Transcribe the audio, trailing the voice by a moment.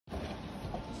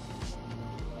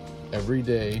every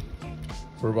day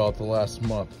for about the last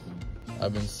month,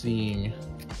 I've been seeing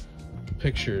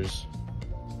pictures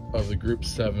of the Group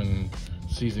 7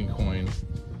 season coin.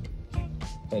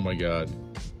 Oh my God,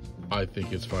 I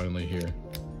think it's finally here.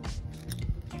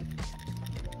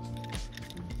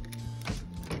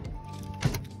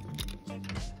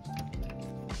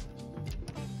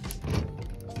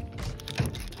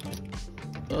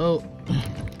 Oh,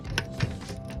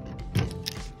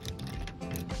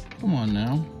 come on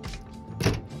now.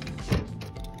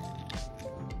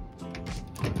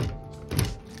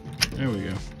 There we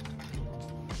go.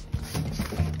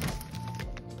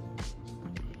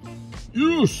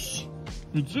 Yes,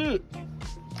 it's it.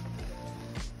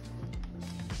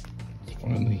 It's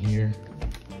finally here.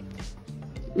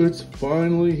 It's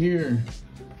finally here.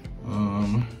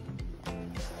 I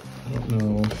don't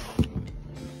know.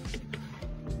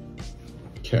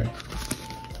 Okay,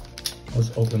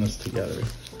 let's open this together.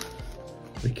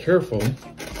 Be careful.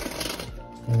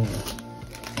 Oh,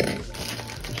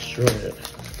 destroy it.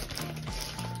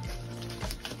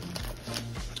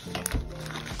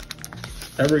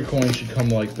 Every coin should come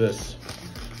like this,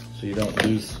 so you don't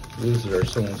lose it or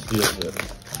someone steals it.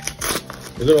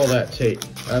 Look at all that tape.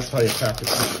 That's how you pack a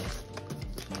coin.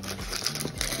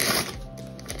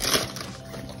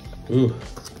 Ooh.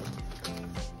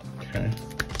 Okay.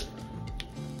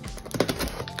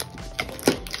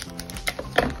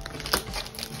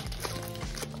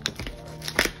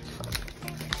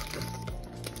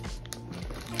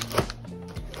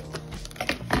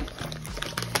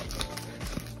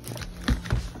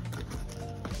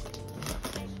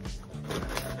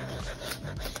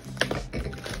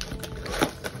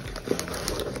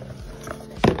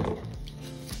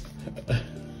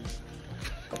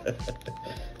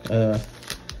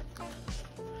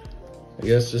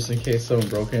 I guess just in case someone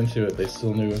broke into it, they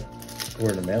still knew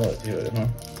where to mail it to it, huh?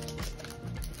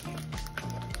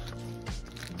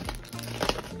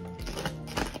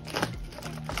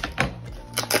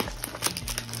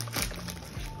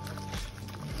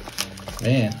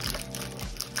 Man,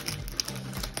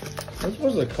 what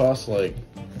was it cost, like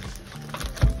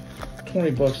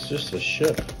 20 bucks just to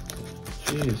ship?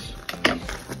 Jeez.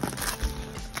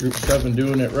 Group 7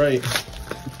 doing it right.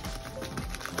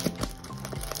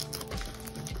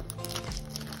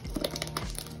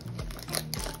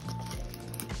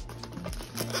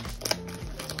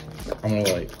 I'm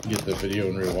gonna like get the video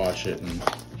and rewatch it, and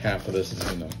half of this is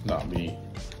gonna not be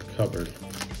covered.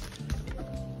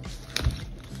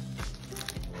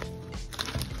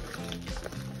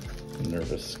 I'm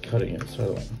nervous cutting it,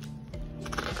 so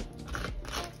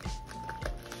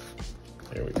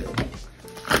there we go.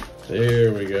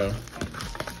 There we go.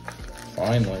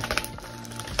 Finally.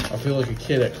 I feel like a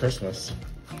kid at Christmas.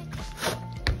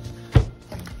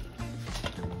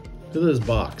 Look at this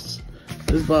box.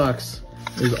 This box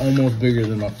is almost bigger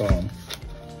than my phone.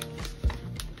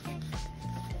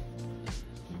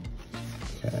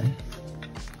 Okay.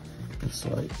 It's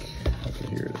like, okay,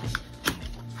 here it is.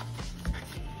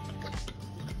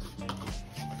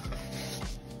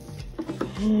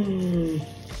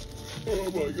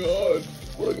 Oh my God.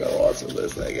 Look how awesome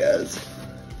this thing is.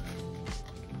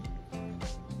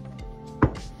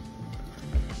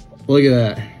 Look at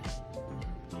that.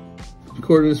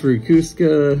 Coordinates for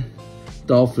Yakuska,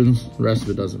 Dolphins, the rest of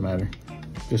it doesn't matter.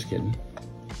 Just kidding.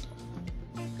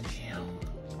 Damn.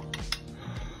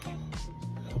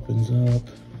 Opens up.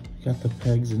 Got the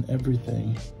pegs and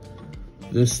everything.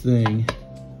 This thing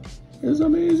is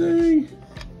amazing.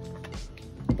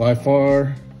 By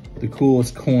far the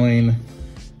coolest coin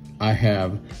I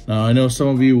have. Now I know some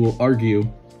of you will argue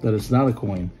that it's not a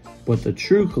coin, but the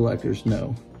true collectors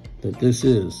know that this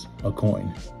is a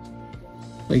coin.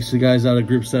 Thanks to the guys out of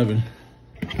Group 7.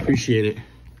 Appreciate it.